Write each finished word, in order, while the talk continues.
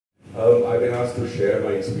I've been asked to share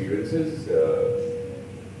my experiences.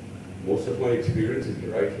 Most of my experience is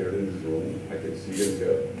right here in this room. I can see them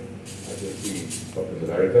here. I can see Dr.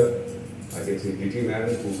 Zalarika. I can see DT Man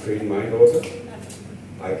who trained my daughter.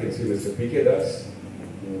 I can see Mr. P.K. Das,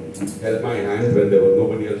 who held my hand when there was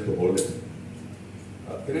nobody else to hold it.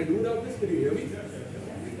 Can I do without this? Can you hear me?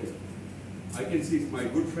 I can see my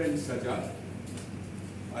good friend Sajjad.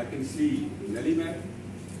 I can see Nelly Man.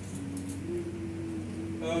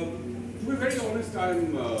 To be very honest, I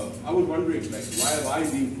was wondering, like, why have I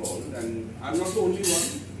been called? And I'm not the only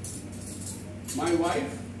one. My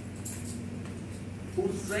wife,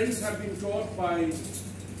 whose friends have been taught by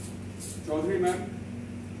Chaudhury ma'am,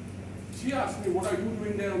 she asked me, what are you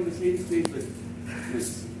doing there on the same stage with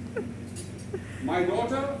Miss? My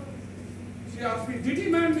daughter, she asked me,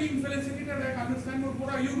 DT man being felicitated, I understand, but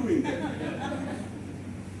what are you doing there?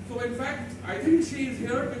 So in fact, I think she is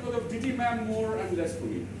here because of DT ma'am more and less for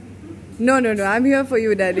me. No, I'm here for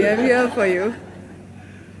you, Daddy. I'm here for you.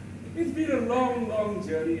 It's been a long, long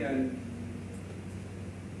journey, and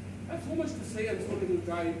I have so much to say and so little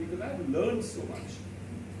time because I've learned so much.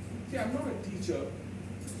 See, I'm not a teacher.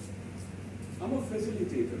 I'm a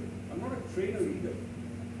facilitator. I'm not a trainer either.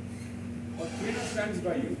 A trainer stands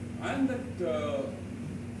by you. I'm the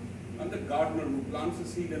gardener who plants a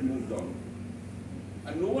seed and moves on.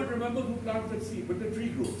 And no one remembers who plants that seed, but the tree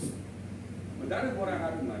grows. But that is what I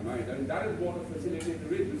have in my mind. I mean, that is what a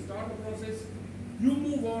facilitator is. You start the process, you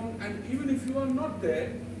move on, and even if you are not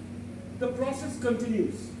there, the process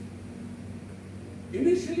continues.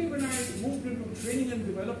 Initially, when I moved into training and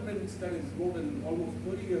development, that is more than almost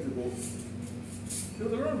 30 years ago, there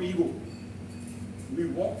was a lot of ego. We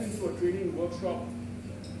walked into a training workshop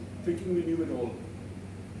thinking we knew it all.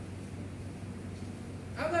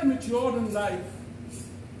 As I matured in life,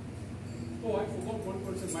 oh, I forgot one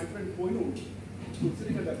person, my friend Koinu, who's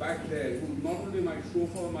sitting at the back there, who's not only my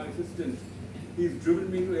chauffeur, my assistant, he's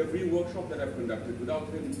driven me to every workshop that I've conducted. Without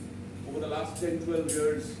him, over the last 10, 12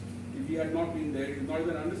 years, if he had not been there, he's not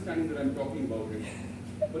even understanding that I'm talking about him.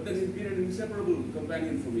 But then he's been an inseparable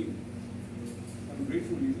companion for me. I'm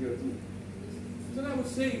grateful he's here too. So I was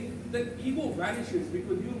saying that ego vanishes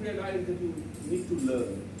because you realize that you need to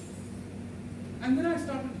learn. And then I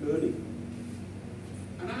started learning.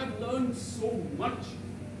 And I have learned so much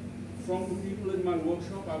from the people in my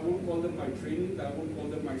workshop. I won't call them my trainees, I won't call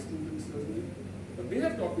them my students certainly, but they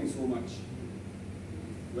have taught me so much.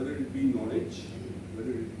 Whether it be knowledge,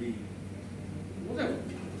 whether it be whatever,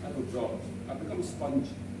 I've absorbed. I've become a sponge.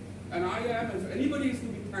 And I am, if anybody is to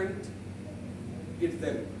be thanked, it's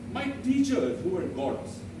them. My teachers who were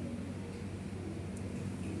gods.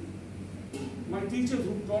 My teachers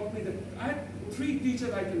who taught me that, I had 3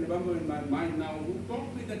 teachers I can remember in my mind now who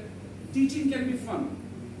taught me that teaching can be fun.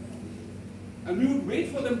 And we would wait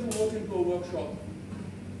for them to walk into a workshop,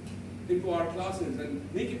 into our classes and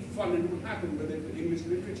make it fun, and it would happen whether it's English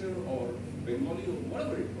literature or Bengali or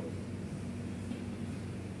whatever it was.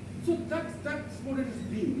 So that's what it has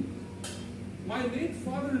been. My late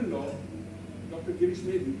father-in-law, Dr. Girish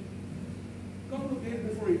Medi, a couple of days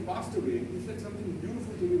before he passed away, he said something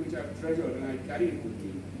beautiful to me which I've treasured and I carry it with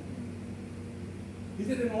me. He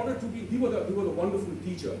said in order to be, he was a wonderful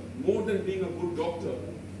teacher. More than being a good doctor,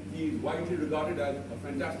 he is widely regarded as a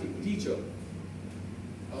fantastic teacher.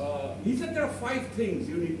 He said there are 5 things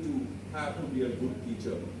you need to have to be a good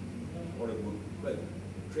teacher or a good,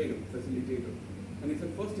 trainer, facilitator. And he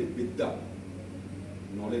said first is vidya,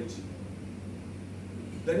 knowledge.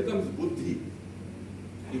 Then comes buddhi,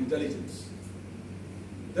 intelligence.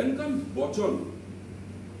 Then comes vachan,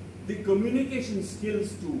 the communication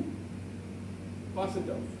skills to pass it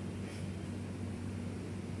down.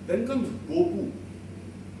 Then comes bopu,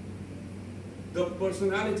 the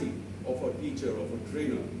personality of a teacher, of a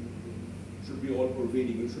trainer, should be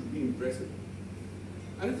all-pervading, it should be impressive.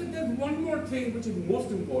 And I think there's one more thing which is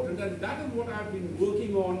most important, and that is what I've been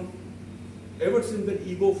working on ever since that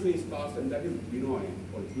ego phase passed, and that is Vinay,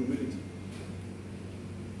 or humility.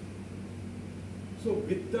 So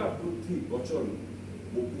Vidya, Buddhi, Vachan,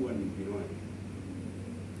 Bopu and Vinay.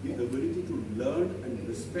 The ability to learn and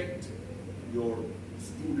respect your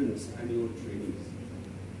students and your trainees.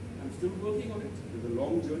 I'm still working on it. There's a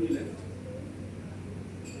long journey left.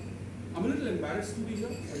 I'm a little embarrassed to be here.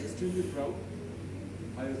 I'm extremely proud.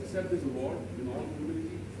 I accept this award in all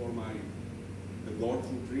humility for the gods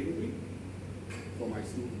who trained me, for my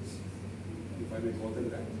students, if I may call them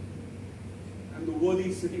that. And the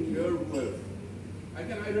worthies sitting here who have,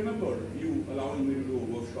 I remember you allowing me to do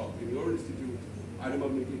a workshop in your institute. I remember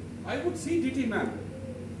meeting. I would see DT ma'am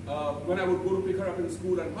when I would go to pick her up in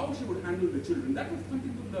school and how she would handle the children. That was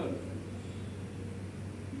something to learn.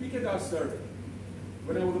 PK sir,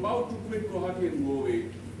 when I was about to quit Guwahati and go away,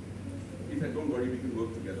 he said, don't worry, we can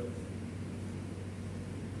work together.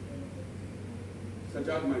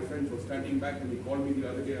 Sajjad, my friend, was standing back when he called me the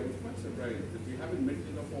other day. I was quite surprised that we haven't met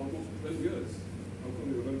each other for almost 12 years. How come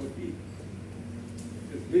you remember me?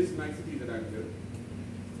 It's his nicety that I'm here.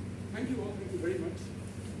 Thank you all, thank you very much.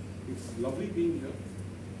 It's lovely being here.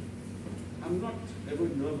 I'm not ever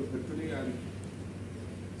nervous, but today I'm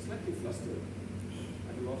slightly flustered.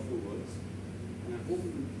 at a loss for words. And I hope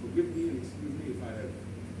you will forgive me and excuse me if I have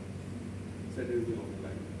said anything off the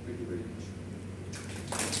line. Thank you very much.